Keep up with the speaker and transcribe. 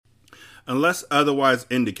Unless otherwise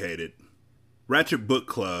indicated, Ratchet Book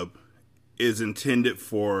Club is intended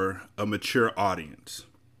for a mature audience.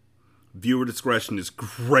 Viewer discretion is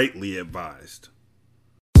greatly advised.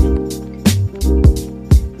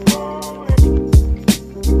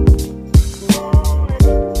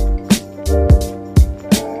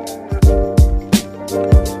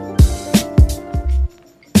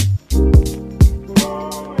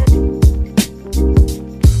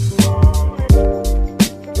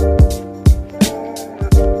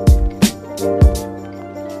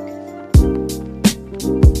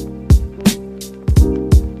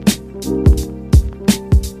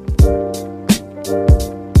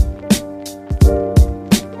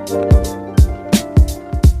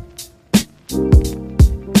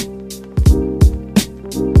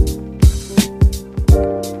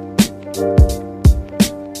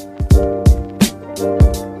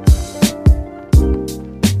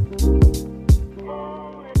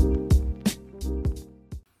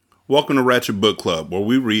 Welcome to Ratchet Book Club, where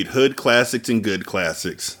we read hood classics and good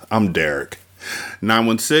classics. I'm Derek.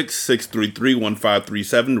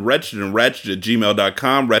 916-633-1537, Ratchet and Ratchet at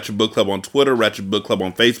gmail.com, Ratchet Book Club on Twitter, Ratchet Book Club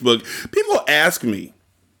on Facebook. People ask me,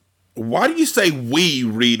 why do you say we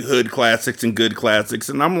read hood classics and good classics?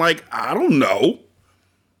 And I'm like, I don't know.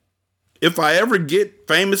 If I ever get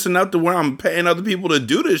famous enough to where I'm paying other people to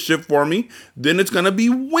do this shit for me, then it's going to be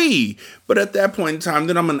we. But at that point in time,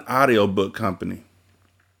 then I'm an audiobook company.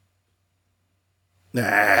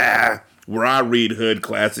 Where I read hood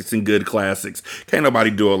classics and good classics. Can't nobody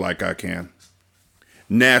do it like I can.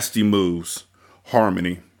 Nasty moves.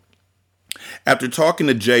 Harmony. After talking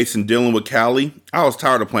to Jace and dealing with Callie, I was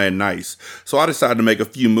tired of playing nice, so I decided to make a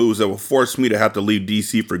few moves that would force me to have to leave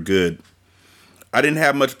DC for good. I didn't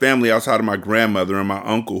have much family outside of my grandmother and my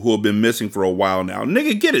uncle, who have been missing for a while now.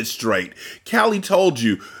 Nigga, get it straight. Callie told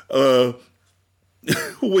you,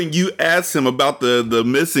 when you asked him about the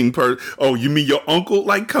missing person, oh, you mean your uncle?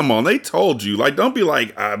 Like, come on, they told you. Like, don't be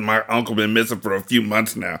like, my uncle been missing for a few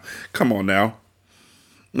months now. Come on now.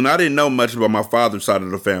 And I didn't know much about my father's side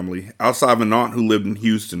of the family, outside of an aunt who lived in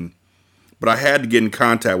Houston. But I had to get in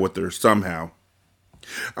contact with her somehow.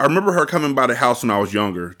 I remember her coming by the house when I was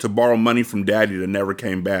younger to borrow money from daddy that never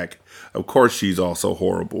came back. Of course, she's also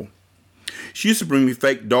horrible. She used to bring me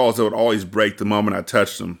fake dolls that would always break the moment I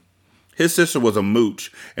touched them. His sister was a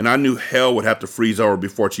mooch, and I knew hell would have to freeze over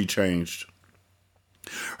before she changed.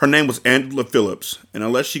 Her name was Angela Phillips, and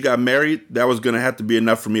unless she got married, that was going to have to be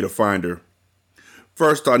enough for me to find her.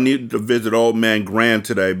 First, I needed to visit old man Grant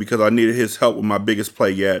today because I needed his help with my biggest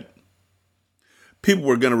play yet. People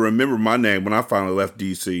were going to remember my name when I finally left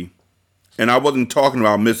D.C. And I wasn't talking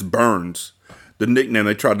about Miss Burns, the nickname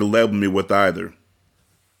they tried to label me with either.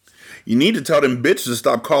 You need to tell them bitches to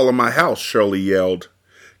stop calling my house, Shirley yelled.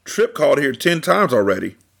 Trip called here 10 times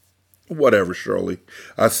already. Whatever, Shirley,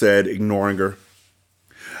 I said, ignoring her.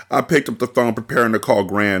 I picked up the phone preparing to call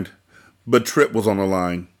Grand, but Trip was on the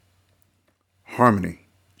line. Harmony,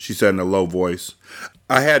 she said in a low voice.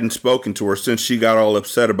 I hadn't spoken to her since she got all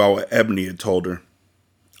upset about what Ebony had told her.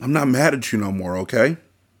 I'm not mad at you no more, okay?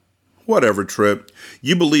 Whatever, Trip.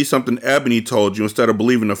 You believe something Ebony told you instead of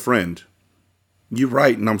believing a friend. You're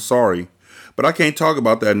right, and I'm sorry. But I can't talk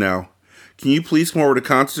about that now. Can you please come over to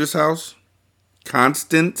Constance's house?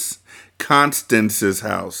 Constance's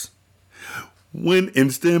house. When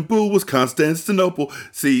Istanbul was Constantinople.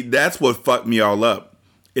 See, that's what fucked me all up.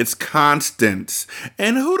 It's Constance.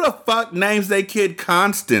 And who the fuck names their kid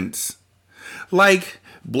Constance? Like,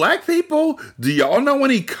 black people, do y'all know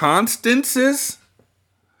any Constances?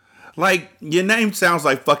 Like, your name sounds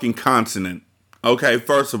like fucking consonant. Okay,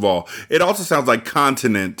 first of all. It also sounds like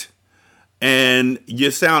continent. And you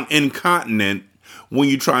sound incontinent when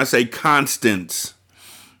you try and say Constance.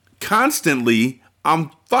 Constantly, I'm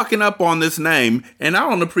fucking up on this name, and I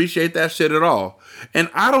don't appreciate that shit at all. And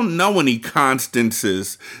I don't know any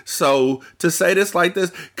Constances. So to say this like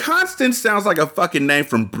this, Constance sounds like a fucking name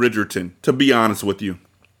from Bridgerton, to be honest with you.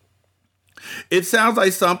 It sounds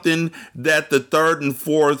like something that the third and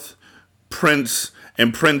fourth prince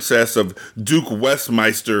and princess of Duke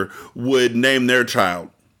Westminster would name their child.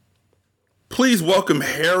 Please welcome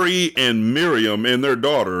Harry and Miriam and their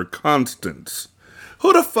daughter, Constance.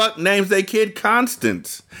 Who the fuck names their kid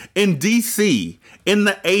Constance? In D.C., in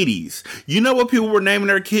the 80s. You know what people were naming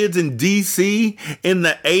their kids in D.C. in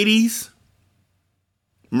the 80s?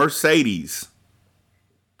 Mercedes.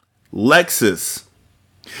 Lexus.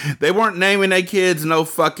 They weren't naming their kids no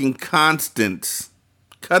fucking Constance.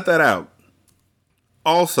 Cut that out.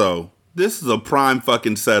 Also, this is a prime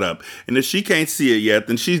fucking setup. And if she can't see it yet,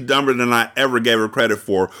 then she's dumber than I ever gave her credit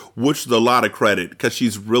for, which is a lot of credit, because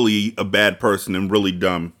she's really a bad person and really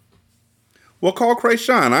dumb. Well, call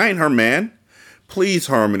Krayshawn. I ain't her man. Please,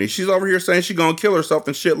 Harmony. She's over here saying she gonna kill herself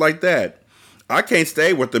and shit like that. I can't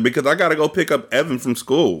stay with her because I gotta go pick up Evan from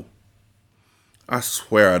school. I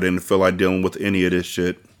swear I didn't feel like dealing with any of this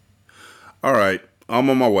shit. Alright, I'm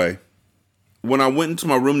on my way. When I went into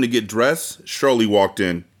my room to get dressed, Shirley walked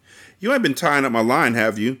in. You ain't been tying up my line,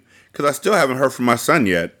 have you? Because I still haven't heard from my son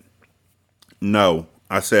yet. No,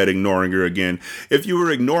 I said, ignoring her again. If you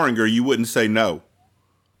were ignoring her, you wouldn't say no.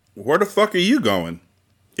 Where the fuck are you going?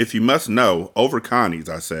 If you must know, over Connie's,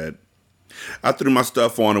 I said. I threw my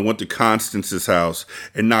stuff on and went to Constance's house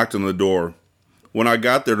and knocked on the door. When I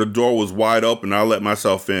got there, the door was wide open and I let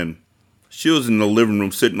myself in. She was in the living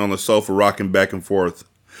room sitting on the sofa rocking back and forth.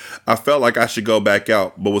 I felt like I should go back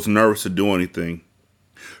out, but was nervous to do anything.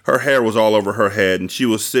 Her hair was all over her head and she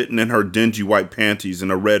was sitting in her dingy white panties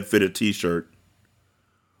and a red fitted t-shirt.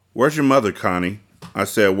 Where's your mother, Connie? I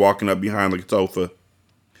said, walking up behind the sofa.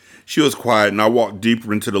 She was quiet and I walked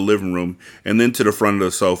deeper into the living room and then to the front of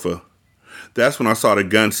the sofa. That's when I saw the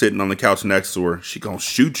gun sitting on the couch next to her. She gonna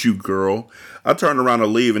shoot you, girl. I turned around to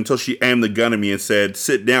leave until she aimed the gun at me and said,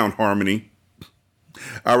 sit down, Harmony.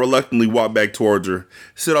 I reluctantly walked back towards her.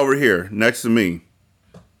 Sit over here, next to me.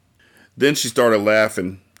 Then she started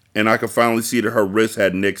laughing, and I could finally see that her wrists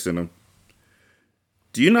had nicks in them.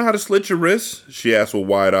 Do you know how to slit your wrists? She asked with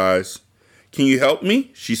wide eyes. Can you help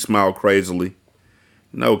me? She smiled crazily.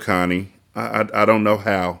 No, Connie, I don't know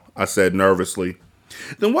how, I said nervously.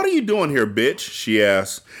 Then what are you doing here, bitch? She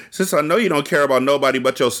asked. Since I know you don't care about nobody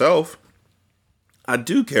but yourself. I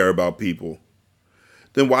do care about people.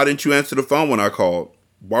 Then why didn't you answer the phone when I called?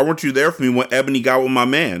 Why weren't you there for me when Ebony got with my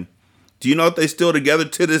man? Do you know if they still together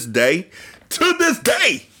to this day? To this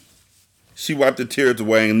day! She wiped the tears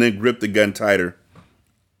away and then gripped the gun tighter.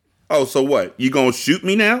 Oh, so what? You gonna shoot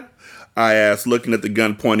me now? I asked, looking at the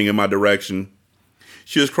gun pointing in my direction.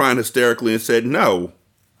 She was crying hysterically and said, no,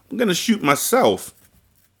 I'm gonna shoot myself.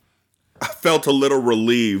 I felt a little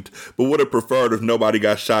relieved, but would have preferred if nobody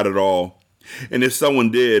got shot at all. And if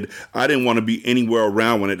someone did, I didn't want to be anywhere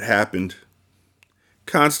around when it happened.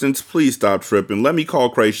 Constance, please stop tripping. Let me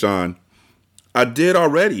call Krayshawn. I did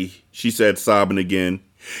already, she said, sobbing again.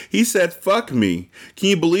 He said, fuck me. Can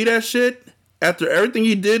you believe that shit? After everything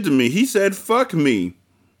he did to me, he said, fuck me.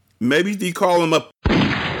 Maybe if you call him up.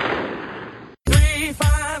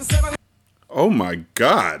 357. Oh my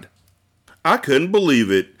God. I couldn't believe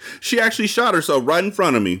it. She actually shot herself right in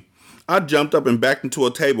front of me. I jumped up and backed into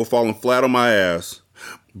a table, falling flat on my ass.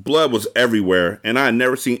 Blood was everywhere, and I had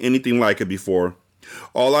never seen anything like it before.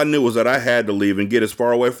 All I knew was that I had to leave and get as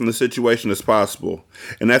far away from the situation as possible,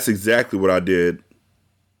 and that's exactly what I did.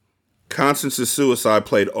 Constance's suicide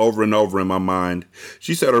played over and over in my mind.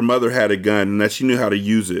 She said her mother had a gun and that she knew how to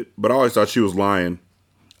use it, but I always thought she was lying.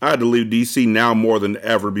 I had to leave D.C. now more than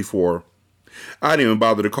ever before. I didn't even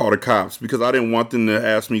bother to call the cops because I didn't want them to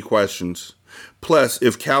ask me questions. Plus,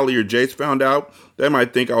 if Callie or Jace found out, they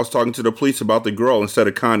might think I was talking to the police about the girl instead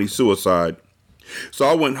of Connie's suicide. So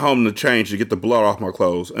I went home to change to get the blood off my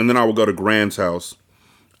clothes, and then I would go to Grant's house.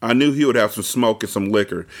 I knew he would have some smoke and some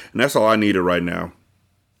liquor, and that's all I needed right now.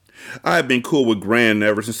 I had been cool with Grant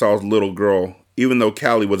ever since I was a little girl, even though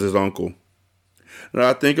Callie was his uncle. Now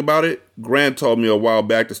I think about it, Grant told me a while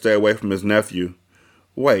back to stay away from his nephew.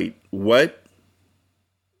 Wait, what?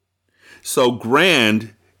 So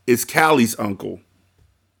Grant is Callie's uncle.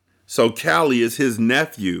 So Callie is his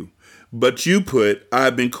nephew. But you put, I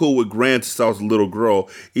have been cool with Grant since I was a little girl,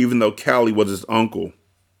 even though Callie was his uncle.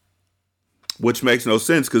 Which makes no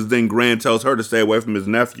sense because then Grant tells her to stay away from his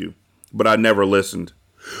nephew. But I never listened.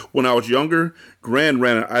 When I was younger, Grant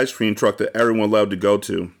ran an ice cream truck that everyone loved to go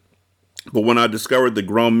to. But when I discovered that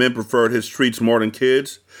grown men preferred his treats more than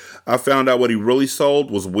kids, I found out what he really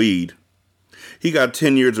sold was weed. He got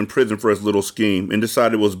 10 years in prison for his little scheme and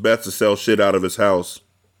decided it was best to sell shit out of his house.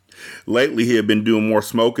 Lately, he had been doing more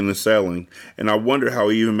smoking than selling, and I wondered how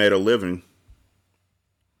he even made a living.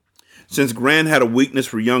 Since Grant had a weakness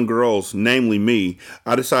for young girls, namely me,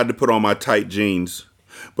 I decided to put on my tight jeans.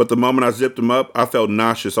 But the moment I zipped them up, I felt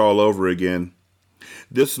nauseous all over again.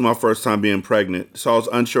 This was my first time being pregnant, so I was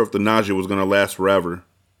unsure if the nausea was going to last forever.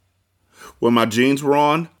 When my jeans were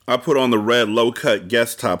on, I put on the red low-cut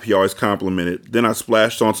Guess top he always complimented. Then I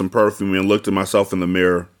splashed on some perfume and looked at myself in the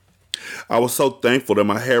mirror. I was so thankful that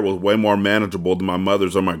my hair was way more manageable than my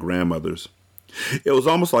mother's or my grandmother's. It was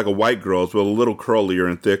almost like a white girl's, but a little curlier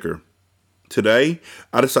and thicker. Today,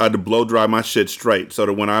 I decided to blow dry my shit straight so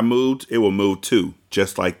that when I moved, it would move too,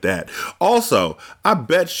 just like that. Also, I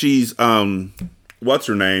bet she's, what's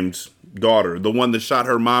her name's daughter, the one that shot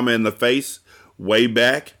her mama in the face way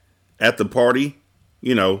back at the party,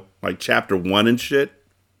 you know, like chapter 1 and shit.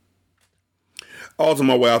 I was on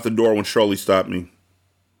my way out the door when Shirley stopped me.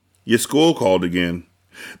 Your school called again.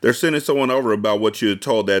 They're sending someone over about what you had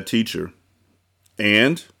told that teacher.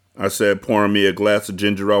 And? I said, pouring me a glass of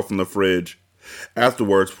ginger ale from the fridge.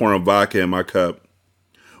 Afterwards, pouring vodka in my cup.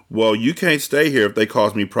 Well, you can't stay here if they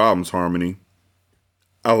cause me problems, Harmony.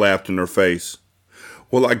 I laughed in her face.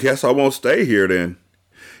 Well, I guess I won't stay here then.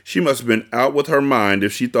 She must have been out with her mind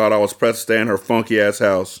if she thought I was pressed to stay in her funky-ass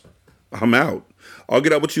house. I'm out. I'll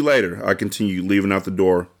get up with you later, I continued, leaving out the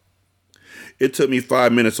door. It took me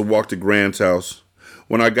 5 minutes to walk to Grant's house.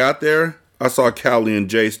 When I got there, I saw Callie and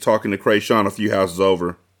Jace talking to Krayshawn a few houses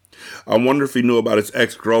over. I wondered if he knew about his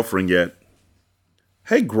ex-girlfriend yet.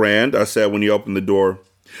 Hey, Grant, I said when he opened the door.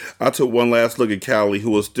 I took one last look at Callie,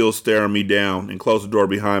 who was still staring me down, and closed the door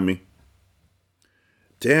behind me.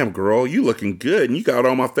 Damn, girl, you looking good, and you got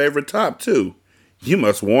on my favorite top, too. You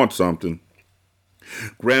must want something.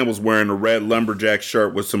 Grant was wearing a red lumberjack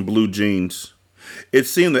shirt with some blue jeans. It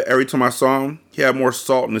seemed that every time I saw him, he had more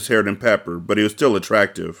salt in his hair than pepper, but he was still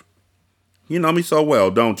attractive. You know me so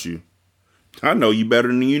well, don't you? I know you better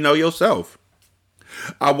than you know yourself.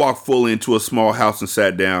 I walked fully into a small house and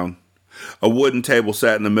sat down. A wooden table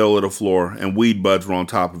sat in the middle of the floor, and weed buds were on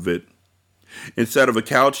top of it. Instead of a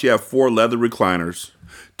couch, you have 4 leather recliners.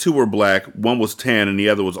 2 were black, 1 was tan, and the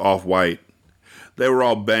other was off-white. They were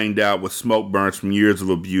all banged out with smoke burns from years of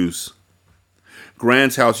abuse.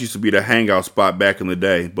 Grant's house used to be the hangout spot back in the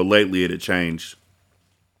day, but lately it had changed.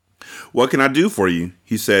 What can I do for you?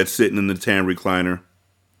 He said, sitting in the tan recliner.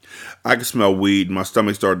 I could smell weed, and my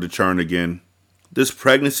stomach started to churn again. This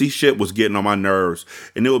pregnancy shit was getting on my nerves,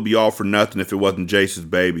 and it would be all for nothing if it wasn't Jace's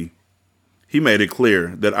baby. He made it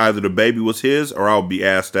clear that either the baby was his or I would be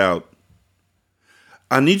asked out.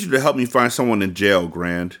 I need you to help me find someone in jail,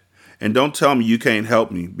 Grant, and don't tell me you can't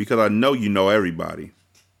help me, because I know you know everybody.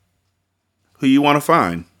 Who you want to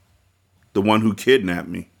find? The one who kidnapped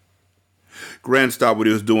me. Grant stopped what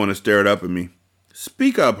he was doing and stared up at me.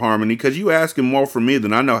 Speak up, Harmony, because you asking more from me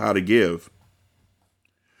than I know how to give.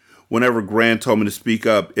 Whenever Grant told me to speak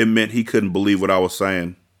up, it meant he couldn't believe what I was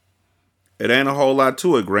saying. It ain't a whole lot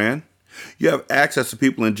to it, Grant. You have access to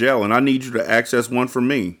people in jail, and I need you to access one for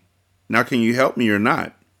me. Now, can you help me or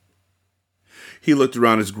not? He looked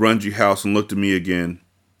around his grungy house and looked at me again.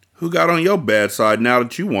 Who got on your bad side now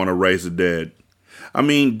that you want to raise the dead? I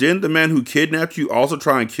mean, didn't the man who kidnapped you also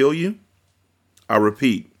try and kill you? I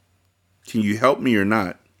repeat, can you help me or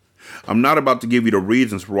not? I'm not about to give you the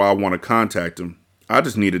reasons for why I want to contact him. I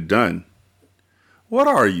just need it done. What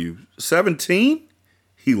are you, 17?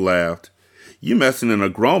 He laughed. You messing in a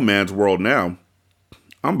grown man's world now.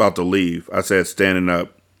 I'm about to leave, I said, standing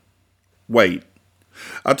up. Wait.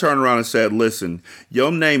 I turned around and said, listen,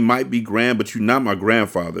 your name might be Grant, but you're not my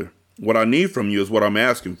grandfather. What I need from you is what I'm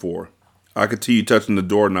asking for. I continued touching the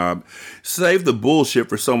doorknob. Save the bullshit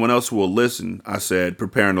for someone else who will listen, I said,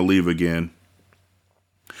 preparing to leave again.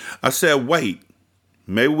 I said, wait.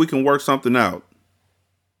 Maybe we can work something out.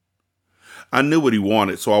 I knew what he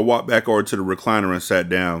wanted, so I walked back over to the recliner and sat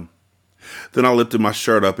down. Then I lifted my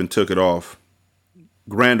shirt up and took it off.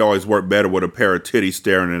 Grant always worked better with a pair of titties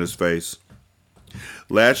staring in his face.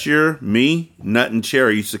 Last year, me, Nut, and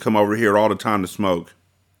Cherry used to come over here all the time to smoke.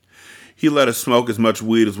 He let us smoke as much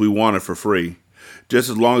weed as we wanted for free, just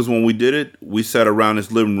as long as when we did it, we sat around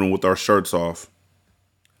his living room with our shirts off.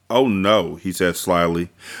 Oh no, he said slyly.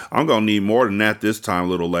 I'm gonna need more than that this time,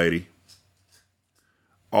 little lady.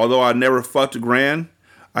 Although I never fucked a Grant,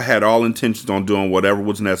 I had all intentions on doing whatever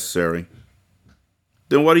was necessary.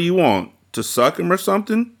 Then what do you want? To suck him or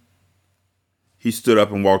something? He stood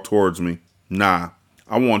up and walked towards me. Nah,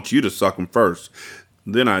 I want you to suck him first.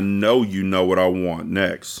 Then I know you know what I want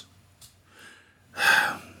next.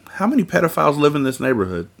 How many pedophiles live in this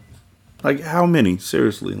neighborhood? Like, how many?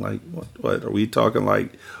 Seriously, like, what are we talking,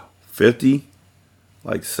 like 50?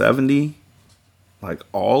 Like 70? Like,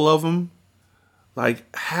 all of them? Like,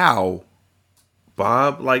 how?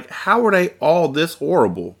 Bob, like, how are they all this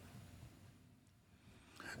horrible?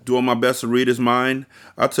 Doing my best to read his mind,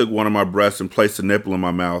 I took one of my breasts and placed a nipple in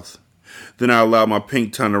my mouth. Then I allowed my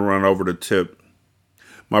pink tongue to run over the tip.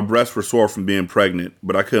 My breasts were sore from being pregnant,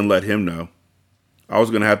 but I couldn't let him know. I was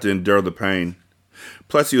going to have to endure the pain.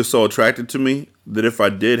 Plus, he was so attracted to me that if I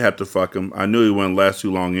did have to fuck him, I knew he wouldn't last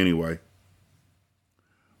too long anyway.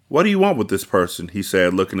 What do you want with this person? He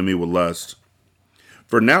said, looking at me with lust.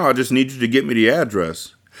 For now, I just need you to get me the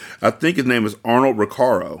address. I think his name is Arnold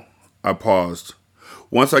Riccaro. I paused.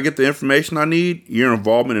 Once I get the information I need, your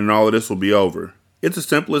involvement in all of this will be over. It's as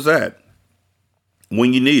simple as that.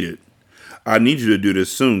 When you need it. I need you to do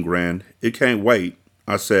this soon, Grant. It can't wait,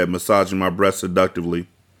 I said, massaging my breast seductively.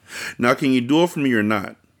 Now, can you do it for me or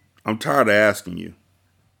not? I'm tired of asking you.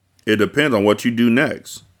 It depends on what you do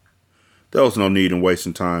next. There was no need in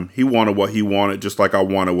wasting time. He wanted what he wanted just like I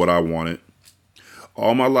wanted what I wanted.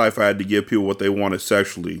 All my life I had to give people what they wanted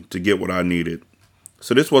sexually to get what I needed.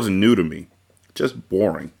 So this wasn't new to me. Just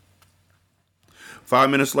boring. 5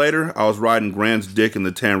 minutes later, I was riding Grant's dick in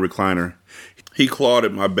the tan recliner. He clawed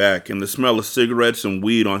at my back, and the smell of cigarettes and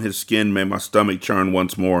weed on his skin made my stomach churn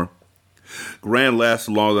once more. Grant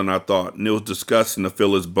lasted longer than I thought, and it was disgusting to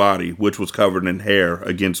feel his body, which was covered in hair,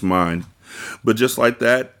 against mine. But just like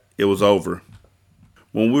that, it was over.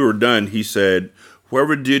 When we were done, he said,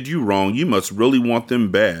 "Whoever did you wrong, you must really want them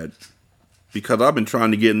bad. Because I've been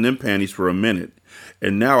trying to get in them panties for a minute,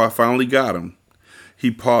 and now I finally got them." He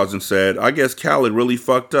paused and said, "I guess Khaled really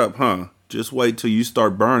fucked up, huh? Just wait till you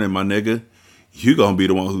start burning, my nigga. You gonna be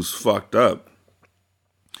the one who's fucked up."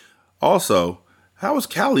 Also, how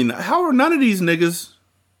are none of these niggas?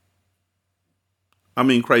 I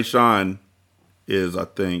mean, Krayshawn is, I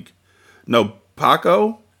think. No,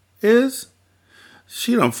 Paco is?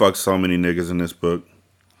 She done fucked so many niggas in this book.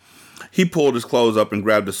 He pulled his clothes up and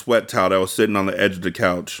grabbed a sweat towel that was sitting on the edge of the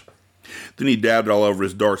couch. Then he dabbed it all over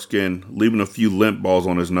his dark skin, leaving a few lint balls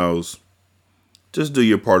on his nose. "Just do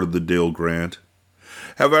your part of the deal, Grant."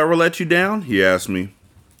 "Have I ever let you down?" he asked me.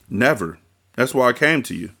 "Never. That's why I came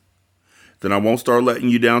to you." "Then I won't start letting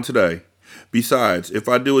you down today. Besides, if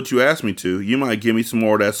I do what you ask me to, you might give me some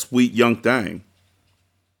more of that sweet young thing."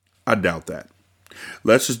 "I doubt that.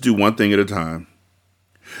 Let's just do one thing at a time."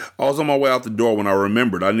 I was on my way out the door when I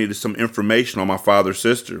remembered I needed some information on my father's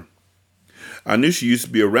sister. I knew she used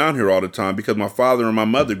to be around here all the time because my father and my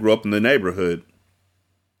mother grew up in the neighborhood.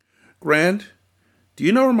 "Grant, do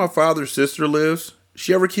you know where my father's sister lives?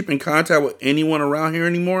 She ever keep in contact with anyone around here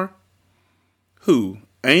anymore?" "Who?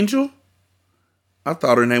 Angel?" "I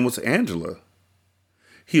thought her name was Angela."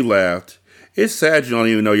 He laughed. "It's sad you don't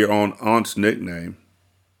even know your own aunt's nickname."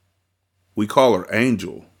 "We call her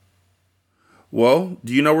Angel." "Well,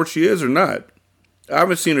 do you know where she is or not?" "I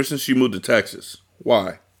haven't seen her since she moved to Texas."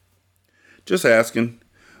 "Why?" "Just asking."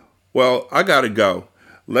 "Well, I gotta go.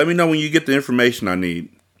 Let me know when you get the information I need."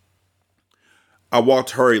 I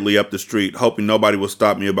walked hurriedly up the street, hoping nobody would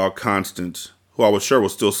stop me about Constance, who I was sure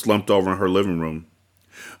was still slumped over in her living room.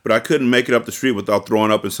 But I couldn't make it up the street without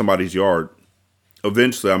throwing up in somebody's yard.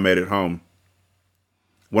 Eventually, I made it home.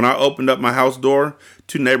 When I opened up my house door,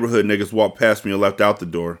 2 neighborhood niggas walked past me and left out the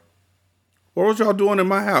door. "What was y'all doing in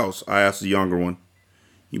my house?" I asked the younger one.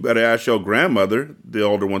 "You better ask your grandmother," the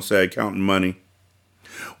older one said, counting money.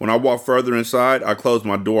 When I walked further inside, I closed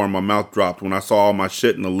my door and my mouth dropped when I saw all my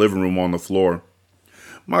shit in the living room on the floor.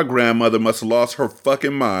 My grandmother must have lost her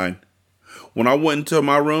fucking mind. When I went into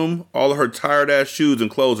my room, all of her tired-ass shoes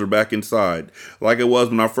and clothes were back inside, like it was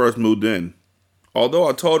when I first moved in. Although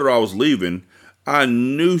I told her I was leaving, I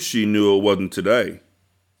knew she knew it wasn't today.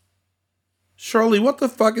 "Shirley, what the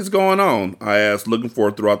fuck is going on?" I asked, looking for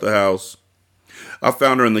her throughout the house. I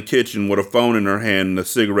found her in the kitchen with a phone in her hand and a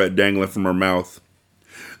cigarette dangling from her mouth.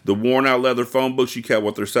 The worn-out leather phone book she kept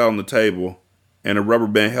with her sat on the table, and a rubber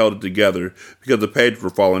band held it together because the pages were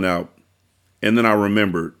falling out. And then I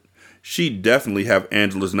remembered. She'd definitely have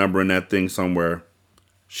Angela's number in that thing somewhere.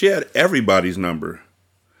 She had everybody's number.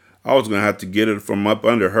 I was going to have to get it from up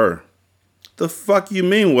under her. "The fuck you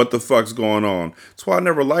mean, what the fuck's going on? That's why I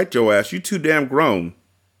never liked your ass. You too damn grown."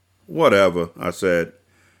 "Whatever," I said.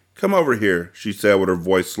 "Come over here," she said with her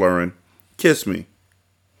voice slurring. "Kiss me."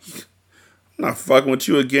 "I'm not fucking with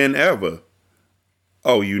you again ever."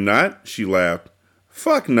 "Oh, you not?" She laughed.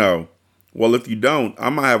 "Fuck no." "Well, if you don't, I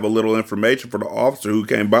might have a little information for the officer who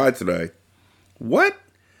came by today." "What?"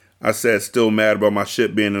 I said, still mad about my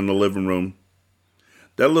shit being in the living room.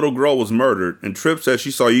 "That little girl was murdered, and Tripp said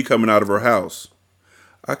she saw you coming out of her house."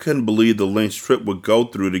 I couldn't believe the lengths Tripp would go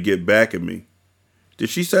through to get back at me. Did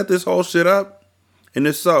she set this whole shit up? And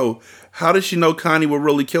if so, how did she know Connie would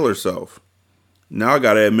really kill herself? Now I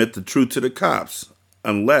gotta admit the truth to the cops.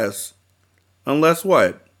 Unless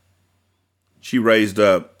what? She raised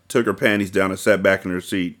up, took her panties down and sat back in her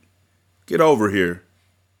seat. "Get over here."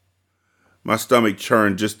 My stomach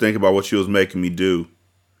churned just thinking about what she was making me do.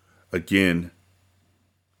 Again.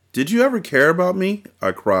 "Did you ever care about me?"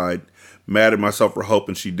 I cried, mad at myself for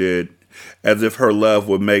hoping she did, as if her love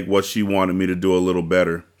would make what she wanted me to do a little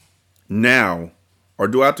better. Now, or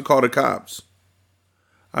do I have to call the cops?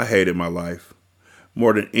 I hated my life,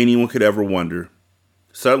 more than anyone could ever wonder.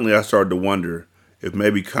 Suddenly I started to wonder if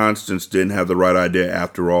maybe Constance didn't have the right idea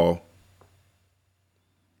after all.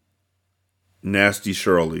 Nasty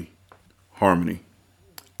Shirley, Harmony.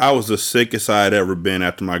 I was the sickest I had ever been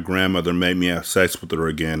after my grandmother made me have sex with her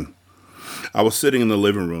again. I was sitting in the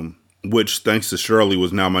living room. which, thanks to Shirley,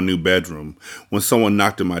 was now my new bedroom, when someone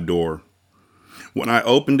knocked at my door. When I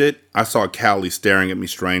opened it, I saw Callie staring at me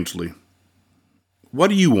strangely. "What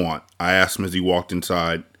do you want?" I asked him as he walked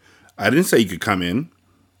inside. "I didn't say you could come in."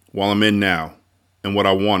 "Well, I'm in now, and what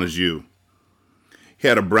I want is you." He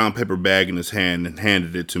had a brown paper bag in his hand and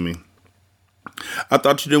handed it to me. "I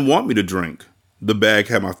thought you didn't want me to drink." The bag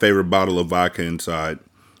had my favorite bottle of vodka inside,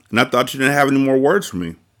 and I thought you didn't have any more words for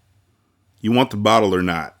me. "You want the bottle or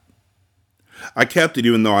not?" I kept it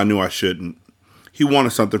even though I knew I shouldn't. He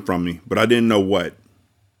wanted something from me, but I didn't know what.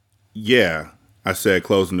 "Yeah," I said,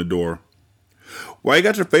 closing the door. "Why you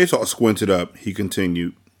got your face all squinted up?" he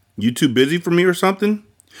continued. "You too busy for me or something?"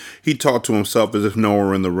 He talked to himself as if no one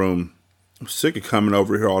were in the room. "I'm sick of coming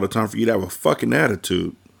over here all the time for you to have a fucking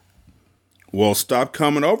attitude." "Well, stop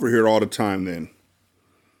coming over here all the time then."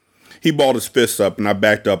 He balled his fists up and I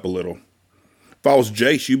backed up a little. "If I was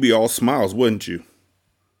Jace, you'd be all smiles, wouldn't you?"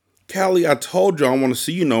 "Callie, I told you I don't want to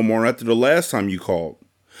see you no more after the last time you called.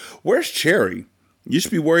 Where's Cherry? You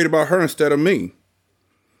should be worried about her instead of me."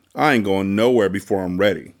 "I ain't going nowhere before I'm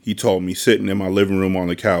ready," he told me, sitting in my living room on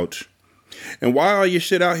the couch. "And why are your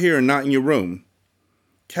shit out here and not in your room?"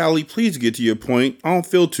 "Callie, please get to your point. I don't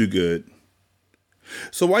feel too good."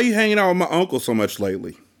 "So why you hanging out with my uncle so much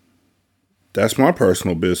lately?" "That's my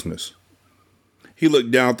personal business." He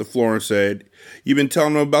looked down at the floor and said, "You been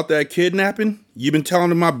telling him about that kidnapping? You been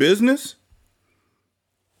telling him my business?"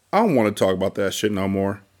 "I don't want to talk about that shit no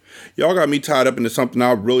more. Y'all got me tied up into something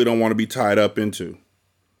I really don't want to be tied up into."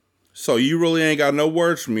 "So you really ain't got no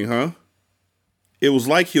words for me, huh?" It was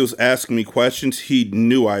like he was asking me questions he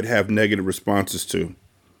knew I'd have negative responses to.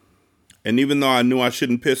 And even though I knew I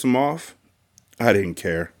shouldn't piss him off, I didn't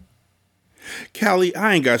care. "Callie,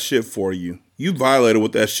 I ain't got shit for you. You violated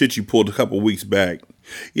with that shit you pulled a couple weeks back.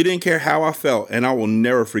 You didn't care how I felt, and I will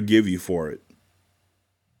never forgive you for it."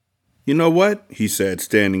 "You know what?" he said,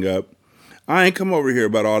 standing up. "I ain't come over here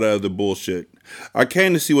about all that other bullshit. I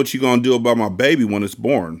came to see what you gonna do about my baby when it's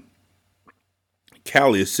born."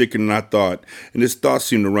 Callie is sicker than I thought, and his thoughts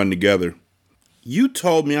seemed to run together. "You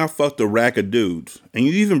told me I fucked a rack of dudes, and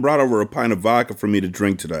you even brought over a pint of vodka for me to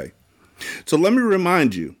drink today. So let me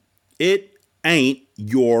remind you, it ain't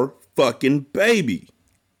your fucking baby.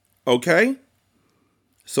 Okay?"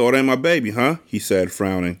 "So it ain't my baby, huh?" he said,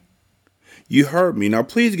 frowning. "You heard me. Now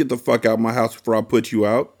please get the fuck out of my house before I put you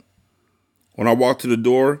out." When I walked to the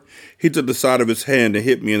door, he took the side of his hand and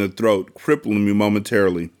hit me in the throat, crippling me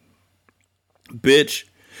momentarily. "Bitch,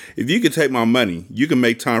 if you could take my money, you can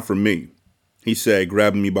make time for me," he said,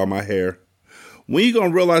 grabbing me by my hair. "When you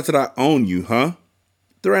gonna realize that I own you, huh?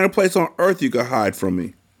 There ain't a place on earth you can hide from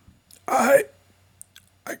me."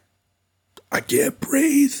 I can't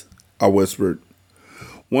breathe," I whispered.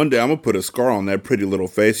 "One day I'm gonna put a scar on that pretty little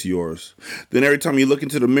face of yours. Then every time you look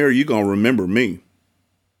into the mirror, you gonna remember me."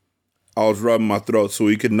 I was rubbing my throat so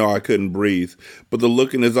he could know I couldn't breathe, but the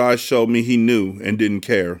look in his eyes showed me he knew and didn't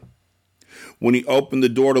care. When he opened the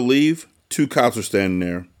door to leave, 2 cops were standing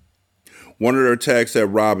there. One of their tags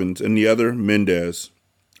said Robbins and the other Mendez.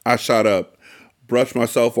 I shot up, brushed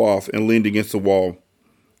myself off, and leaned against the wall.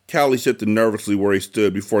 Callie shifted nervously where he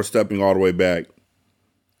stood before stepping all the way back.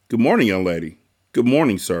 "Good morning, young lady." "Good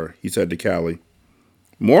morning, sir," he said to Callie.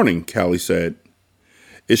 "Morning," Callie said.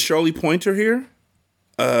 "Is Shirley Pointer here?"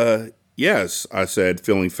 Yes," I said,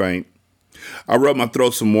 feeling faint. I rubbed my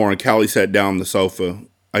throat some more and Callie sat down on the sofa,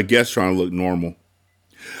 I guess trying to look normal.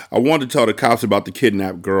 I wanted to tell the cops about the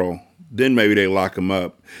kidnapped girl. Then maybe they'd lock him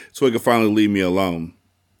up, so he could finally leave me alone.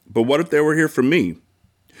 But what if they were here for me?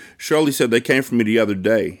 Shirley said they came for me the other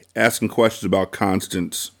day, asking questions about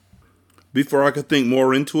Constance. Before I could think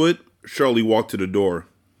more into it, Shirley walked to the door.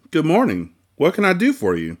 "Good morning. What can I do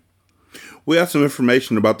for you?" "We have some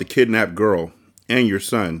information about the kidnapped girl and your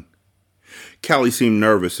son." Callie seemed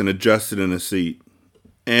nervous and adjusted in his seat.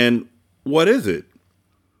 "And what is it?"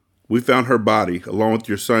 "We found her body, along with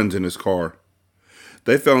your son's, in his car.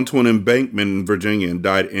 They fell into an embankment in Virginia and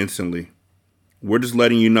died instantly. We're just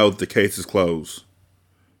letting you know that the case is closed."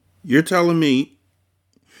 You're telling me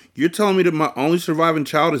that my only surviving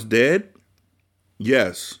child is dead?"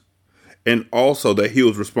 "Yes. And also that he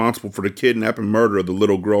was responsible for the kidnap and murder of the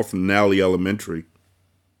little girl from Nally Elementary."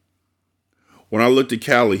 When I looked at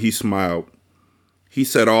Callie, he smiled. He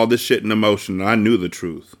said all this shit in emotion, and I knew the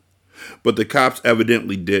truth. But the cops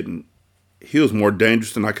evidently didn't. He was more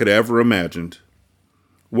dangerous than I could ever imagined.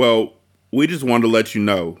 "Well, we just wanted to let you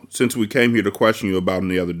know, since we came here to question you about him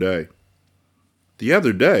the other day." "The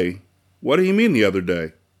other day? What do you mean the other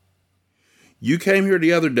day?" "You came here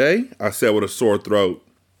the other day?" I said with a sore throat.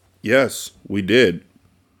 "Yes, we did."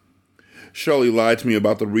 Shirley lied to me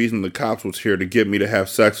about the reason the cops was here to get me to have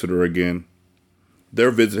sex with her again.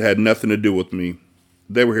 Their visit had nothing to do with me.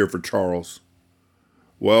 They were here for Charles.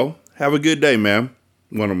 Well, have a good day, ma'am,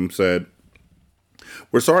 one of them said.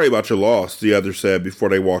 We're sorry about your loss, the other said before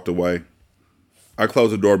they walked away. I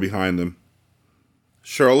closed the door behind them.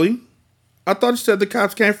 Shirley, I thought you said the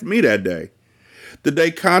cops came for me that day. The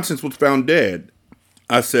day Constance was found dead,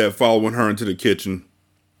 I said, following her into the kitchen.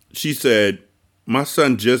 She said, my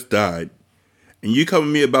son just died, and you come to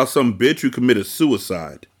me about some bitch who committed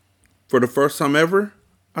suicide. For the first time ever,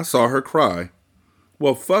 I saw her cry.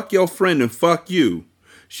 Well, fuck your friend and fuck you.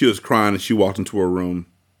 She was crying as she walked into her room.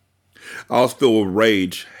 I was filled with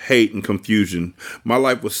rage, hate, and confusion. My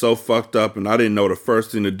life was so fucked up, and I didn't know the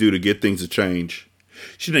first thing to do to get things to change.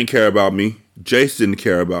 She didn't care about me. Jace didn't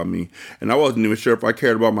care about me, and I wasn't even sure if I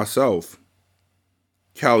cared about myself.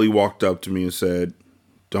 Callie walked up to me and said,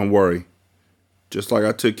 don't worry. Just like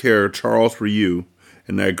I took care of Charles for you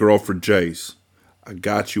and that girl for Jace, I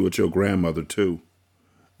got you with your grandmother too.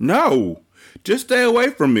 No, just stay away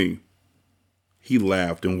from me. He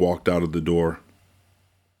laughed and walked out of the door.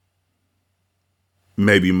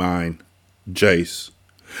 Maybe mine, Jace.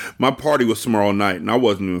 My party was tomorrow night and I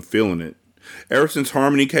wasn't even feeling it. Ever since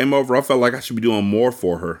Harmony came over, I felt like I should be doing more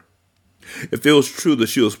for her. If it was true that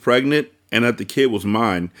she was pregnant and that the kid was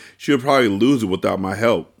mine, she would probably lose it without my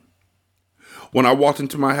help. When I walked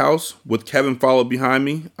into my house, with Kevin followed behind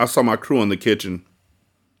me, I saw my crew in the kitchen.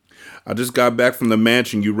 I just got back from the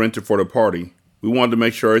mansion you rented for the party. We wanted to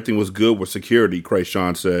make sure everything was good with security,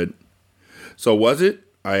 Krayshawn said. So was it?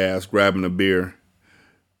 I asked, grabbing a beer.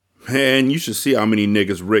 Man, you should see how many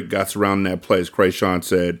niggas Rick got surrounding that place, Krayshawn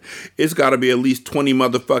said. It's got to be at least 20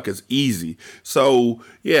 motherfuckers easy. So,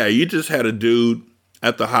 yeah, you just had a dude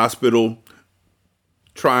at the hospital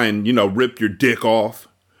try and, rip your dick off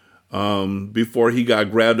before he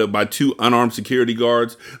got grabbed up by 2 unarmed security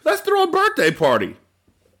guards. Let's throw a birthday party.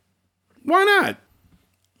 Why not?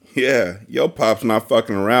 Yeah, your pop's not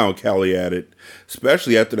fucking around, Callie added,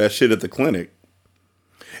 especially after that shit at the clinic.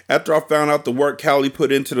 After I found out the work Callie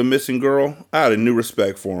put into the missing girl, I had a new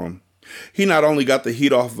respect for him. He not only got the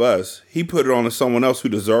heat off of us, he put it on to someone else who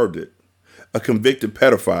deserved it. A convicted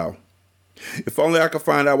pedophile. If only I could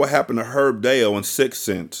find out what happened to Herb Dale in 6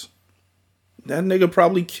 Sense. That nigga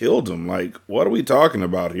probably killed him. Like, what are we talking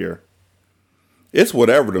about here? It's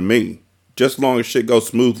whatever to me. Just as long as shit goes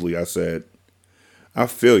smoothly, I said. I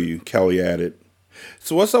feel you, Kelly added.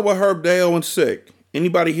 So what's up with Herb Dale and Sick?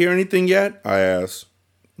 Anybody hear anything yet? I asked.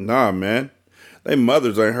 Nah, man. They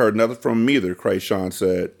mothers ain't heard nothing from them either, Krayshawn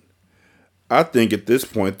said. I think at this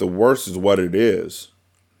point the worst is what it is.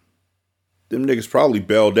 Them niggas probably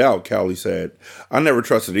bailed out, Callie said. I never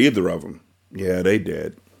trusted either of them. Yeah, they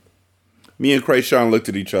did. Me and Krayshawn looked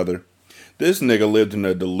at each other. This nigga lived in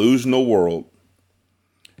a delusional world.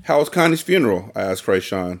 How was Connie's funeral? I asked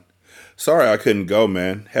Krayshawn. Sorry I couldn't go,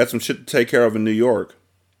 man. Had some shit to take care of in New York.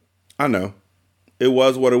 I know. It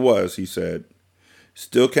was what it was, he said.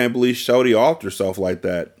 Still can't believe Shody offed herself like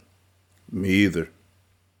that. Me either.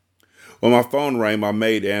 When my phone rang, my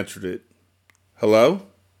maid answered it. Hello?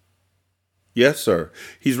 Yes, sir.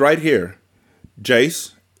 He's right here.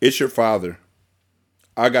 Jace, it's your father.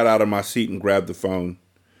 I got out of my seat and grabbed the phone.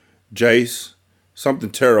 Jace,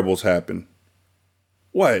 something terrible's happened.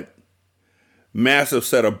 What? Massive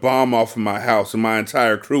set a bomb off of my house and my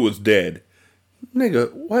entire crew is dead.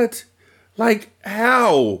 Nigga, what? Like,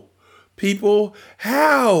 how? People,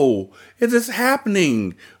 how is this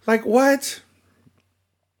happening? Like, what?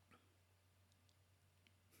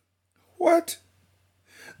 What?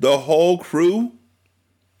 The whole crew?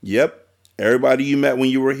 Yep. Everybody you met when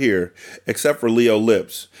you were here, except for Leo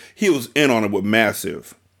Lips. He was in on it with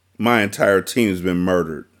Massive. My entire team's been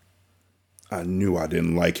murdered. I knew I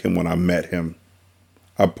didn't like him when I met him.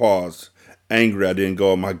 I paused, angry I didn't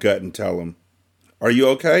go in my gut and tell him. Are you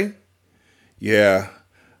okay? Yeah,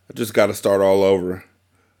 I just got to start all over.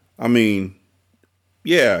 I mean,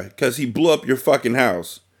 yeah, because he blew up your fucking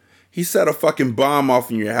house. He set a fucking bomb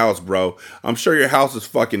off in your house, bro. I'm sure your house is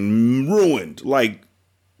fucking ruined. Like,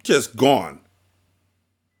 just gone.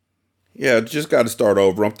 Yeah, just got to start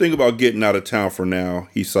over. I'm thinking about getting out of town for now,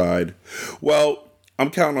 he sighed. Well,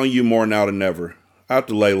 I'm counting on you more now than ever. I have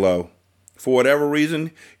to lay low. For whatever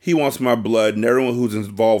reason, he wants my blood and everyone who's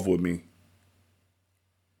involved with me.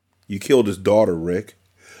 You killed his daughter, Rick,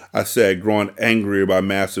 I said, growing angrier by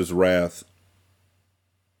Master's wrath.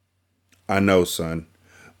 I know, son,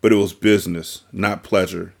 but it was business, not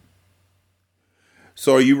pleasure.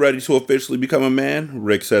 So are you ready to officially become a man?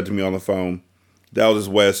 Rick said to me on the phone. That was his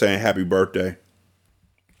way of saying happy birthday.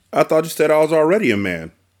 I thought you said I was already a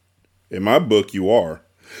man. In my book, you are.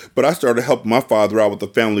 But I started helping my father out with the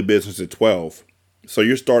family business at 12. So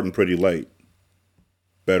you're starting pretty late.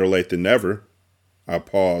 Better late than never. I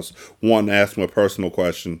paused, wanting to ask him a personal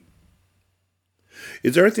question.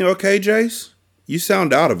 Is everything okay, Jace? You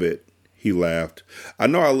sound out of it. He laughed. I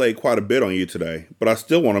know I laid quite a bit on you today, but I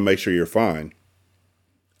still want to make sure you're fine.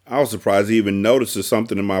 I was surprised he even noticed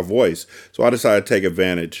something in my voice, so I decided to take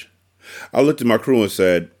advantage. I looked at my crew and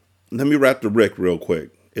said, let me wrap the Rick real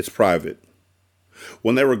quick. It's private.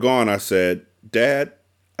 When they were gone, I said, Dad,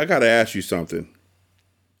 I gotta ask you something.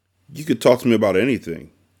 You could talk to me about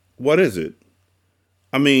anything. What is it?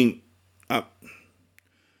 I mean,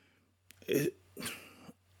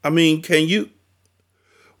 can you...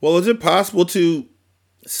 Well, is it possible to...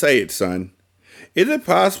 Say it, son. Is it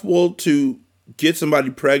possible to get somebody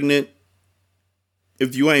pregnant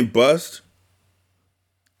if you ain't bust?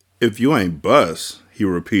 If you ain't bust, he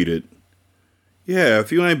repeated. Yeah,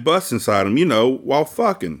 if you ain't bust inside him, while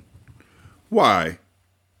fucking. Why?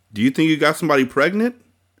 Do you think you got somebody pregnant?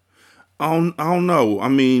 I don't know. I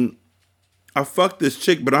mean, I fucked this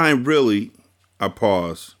chick, but I ain't really... I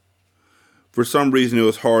paused. For some reason, it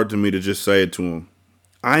was hard to me to just say it to him.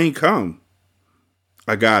 I ain't come.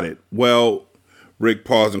 I got it. Well, Rick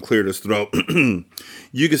paused and cleared his throat.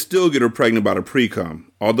 You can still get her pregnant by the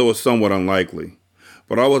pre-cum, although it's somewhat unlikely.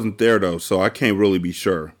 But I wasn't there, though, so I can't really be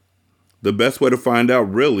sure. The best way to find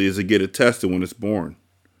out, really, is to get it tested when it's born.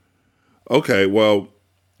 Okay, well,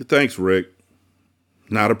 thanks, Rick.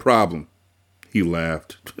 Not a problem. He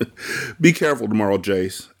laughed. Be careful tomorrow,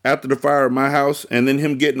 Jace. After the fire at my house and then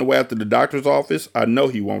him getting away after the doctor's office, I know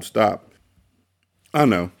he won't stop. I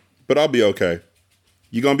know, but I'll be okay.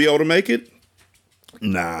 You gonna be able to make it?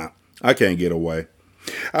 Nah, I can't get away.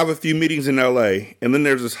 I have a few meetings in LA, and then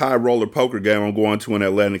there's this high roller poker game I'm going to in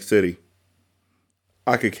Atlantic City.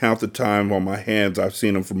 I could count the time on my hands I've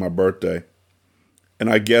seen him for my birthday. And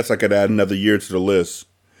I guess I could add another year to the list.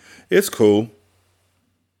 It's cool.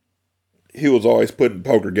 He was always putting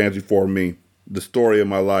poker games before me. The story of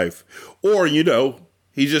my life. Or,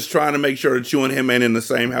 he's just trying to make sure that you and him ain't in the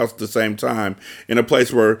same house at the same time. In a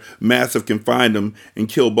place where Massive can find him and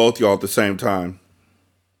kill both y'all at the same time.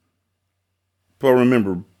 But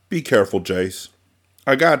remember, be careful, Jace.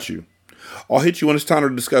 I got you. I'll hit you when it's time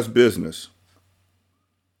to discuss business.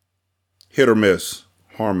 Hit or miss.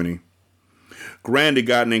 Harmony. Grand had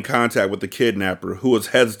gotten in contact with the kidnapper, who was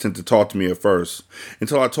hesitant to talk to me at first,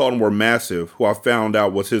 until I told him where Massive, who I found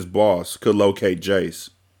out was his boss, could locate Jace.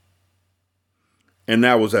 And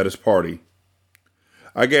that was at his party.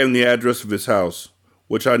 I gave him the address of his house,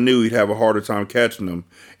 which I knew he'd have a harder time catching him,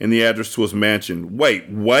 and the address to his mansion. Wait,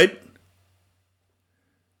 what?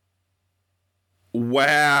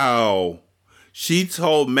 Wow. She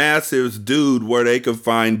told Massive's dude where they could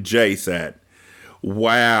find Jace at.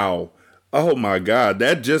 Wow. Oh my God,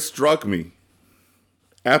 that just struck me.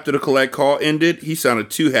 After the collect call ended, he sounded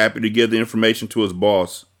too happy to give the information to his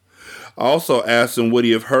boss. I also asked him would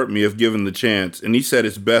he have hurt me if given the chance, and he said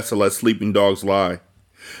it's best to let sleeping dogs lie.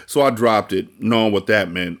 So I dropped it, knowing what that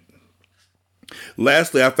meant.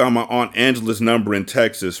 Lastly, I found my Aunt Angela's number in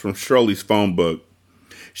Texas from Shirley's phone book.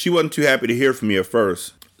 She wasn't too happy to hear from me at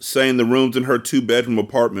first, saying the rooms in her 2-bedroom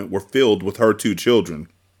apartment were filled with her 2 children.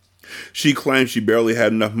 She claimed she barely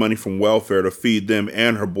had enough money from welfare to feed them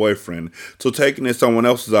and her boyfriend, so taking in someone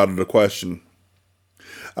else is out of the question.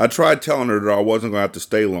 I tried telling her that I wasn't going to have to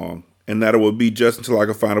stay long, and that it would be just until I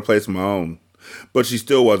could find a place of my own, but she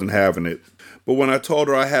still wasn't having it. But when I told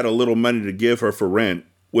her I had a little money to give her for rent,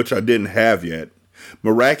 which I didn't have yet,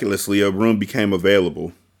 miraculously a room became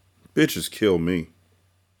available. Bitches kill me.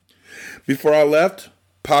 Before I left,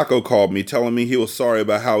 Paco called me telling me he was sorry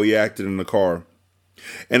about how he acted in the car.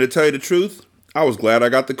 And to tell you the truth, I was glad I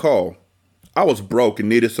got the call. I was broke and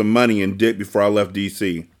needed some money and dick before I left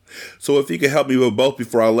DC. So if he could help me with both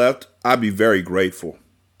before I left, I'd be very grateful.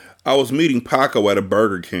 I was meeting Paco at a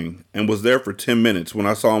Burger King and was there for 10 minutes when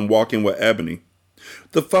I saw him walk in with Ebony.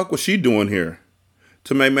 The fuck was she doing here?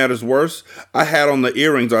 To make matters worse, I had on the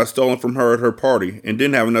earrings I'd stolen from her at her party and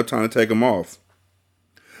didn't have enough time to take them off.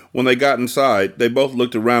 When they got inside, they both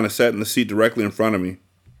looked around and sat in the seat directly in front of me.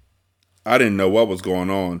 I didn't know what was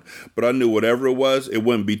going on, but I knew whatever it was, it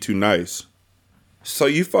wouldn't be too nice. So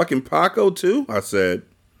you fucking Paco too? I said.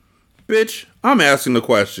 Bitch, I'm asking the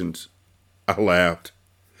questions. I laughed.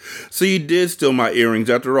 So you did steal my earrings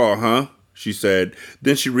after all, huh? She said.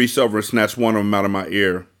 Then she reached over and snatched one of them out of my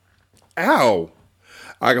ear. Ow!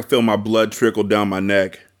 I could feel my blood trickle down my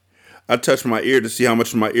neck. I touched my ear to see how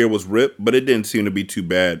much of my ear was ripped, but it didn't seem to be too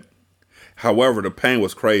bad. However, the pain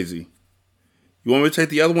was crazy. You want me to take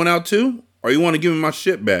the other one out too? Or you want to give me my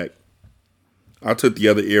shit back? I took the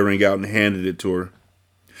other earring out and handed it to her.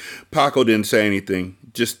 Paco didn't say anything,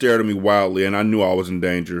 just stared at me wildly, and I knew I was in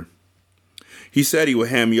danger. He said he would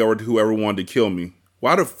hand me over to whoever wanted to kill me.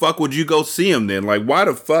 Why the fuck would you go see him then? Like, why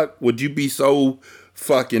the fuck would you be so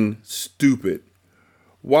fucking stupid?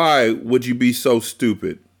 Why would you be so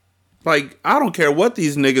stupid? Like, I don't care what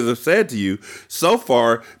these niggas have said to you. So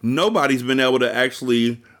far, nobody's been able to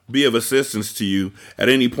actually be of assistance to you at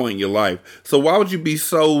any point in your life. So why would you be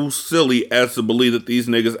so silly as to believe that these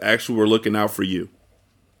niggas actually were looking out for you?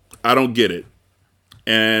 I don't get it.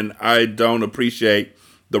 And I don't appreciate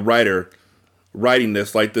the writer writing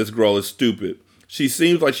this like this girl is stupid. She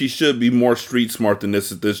seems like she should be more street smart than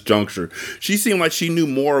this at this juncture. She seemed like she knew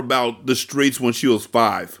more about the streets when she was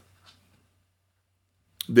 5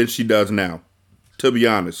 than she does now, to be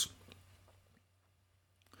honest.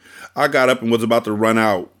 I got up and was about to run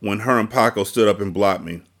out when her and Paco stood up and blocked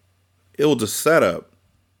me. It was a setup.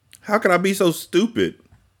 How could I be so stupid?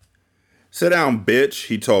 Sit down, bitch,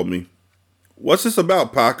 he told me. What's this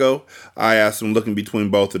about, Paco? I asked him, looking between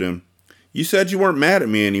both of them. You said you weren't mad at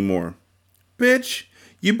me anymore. Bitch,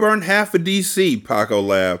 you burned half of DC, Paco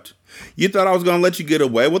laughed. You thought I was going to let you get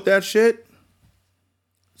away with that shit?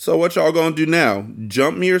 So what y'all going to do now?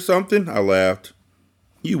 Jump me or something? I laughed.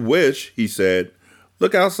 You wish, he said.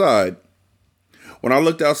 Look outside. When I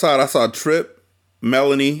looked outside, I saw Trip,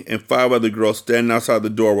 Melanie, and 5 other girls standing outside the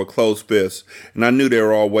door with closed fists, and I knew they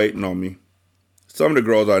were all waiting on me. Some of the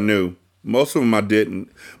girls I knew. Most of them I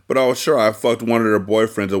didn't, but I was sure I fucked one of their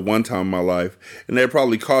boyfriends at one time in my life, and they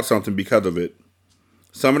probably caught something because of it.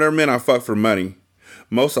 Some of their men I fucked for money.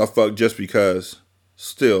 Most I fucked just because.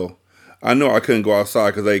 Still, I knew I couldn't go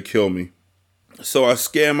outside because they'd kill me. So I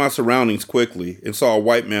scanned my surroundings quickly and saw a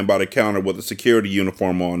white man by the counter with a security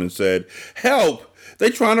uniform on and said, "Help!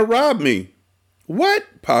 They trying to rob me." "What?"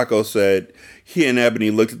 Paco said. He and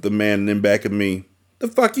Ebony looked at the man and then back at me. "The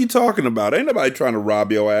fuck you talking about? Ain't nobody trying to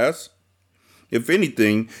rob your ass." "If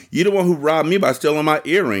anything, you the one who robbed me by stealing my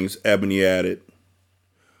earrings," Ebony added.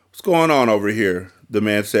 "What's going on over here?" the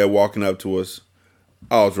man said, walking up to us.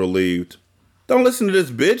 I was relieved. "Don't listen to this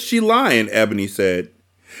bitch. She lying," Ebony said.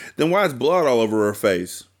 "Then why is blood all over her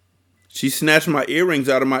face?" "She snatched my earrings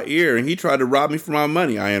out of my ear and he tried to rob me for my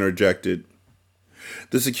money," I interjected.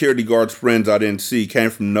 The security guard's friends I didn't see came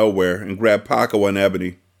from nowhere and grabbed Paco and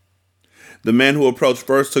Ebony. The man who approached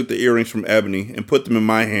first took the earrings from Ebony and put them in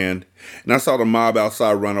my hand, and I saw the mob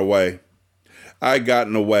outside run away. I had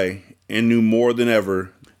gotten away and knew more than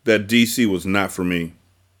ever that DC was not for me.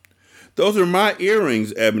 "Those are my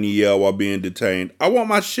earrings," Ebony yelled while being detained. "I want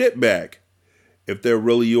my shit back." "If they're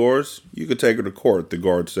really yours, you could take her to court," the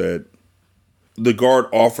guard said. The guard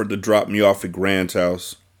offered to drop me off at Grant's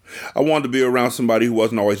house. I wanted to be around somebody who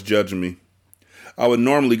wasn't always judging me. I would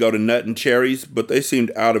normally go to Nut and Cherry's, but they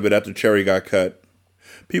seemed out of it after Cherry got cut.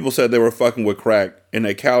 People said they were fucking with crack, and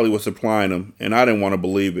that Callie was supplying them, and I didn't want to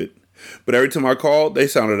believe it. But every time I called, they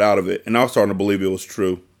sounded out of it, and I was starting to believe it was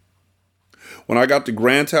true. When I got to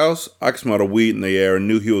Grant's house, I could smell the weed in the air and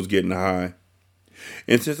knew he was getting high.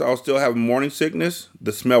 And since I was still having morning sickness,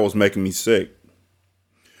 the smell was making me sick.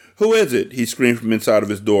 "Who is it?" he screamed from inside of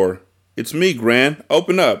his door. "It's me, Grant.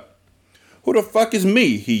 Open up." "Who the fuck is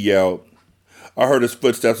me?" he yelled. I heard his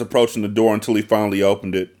footsteps approaching the door until he finally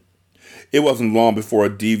opened it. It wasn't long before a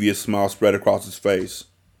devious smile spread across his face.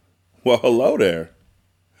 "Well, hello there."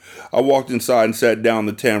 I walked inside and sat down in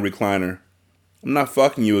the tan recliner. "I'm not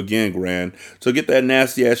fucking you again, Gran, so get that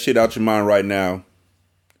nasty ass shit out your mind right now."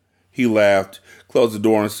 He laughed, closed the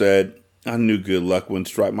door and said, "I knew good luck wouldn't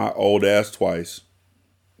strike my old ass twice."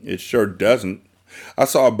 "It sure doesn't." I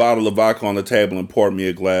saw a bottle of vodka on the table and poured me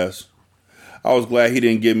a glass. I was glad he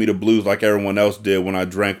didn't give me the blues like everyone else did when I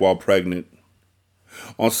drank while pregnant.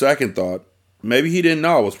 On second thought, maybe he didn't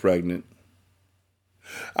know I was pregnant.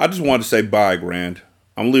 "I just wanted to say bye, Grand.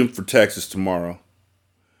 I'm leaving for Texas tomorrow."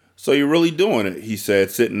 "So you're really doing it," he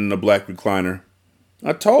said, sitting in the black recliner.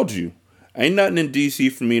 "I told you. Ain't nothing in D.C.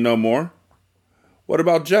 for me no more." "What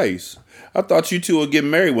about Jace? I thought you two would get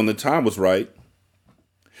married when the time was right."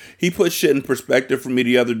 He put shit in perspective for me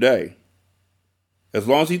the other day. "As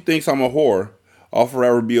long as he thinks I'm a whore, I'll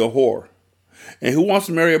forever be a whore. And who wants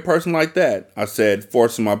to marry a person like that?" I said,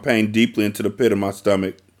 forcing my pain deeply into the pit of my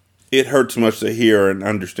stomach. It hurt too much to hear and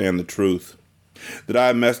understand the truth. That I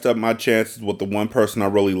had messed up my chances with the one person I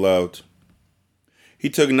really loved. He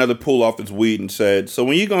took another pull off his weed and said, "So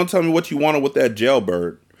when you gonna tell me what you wanted with that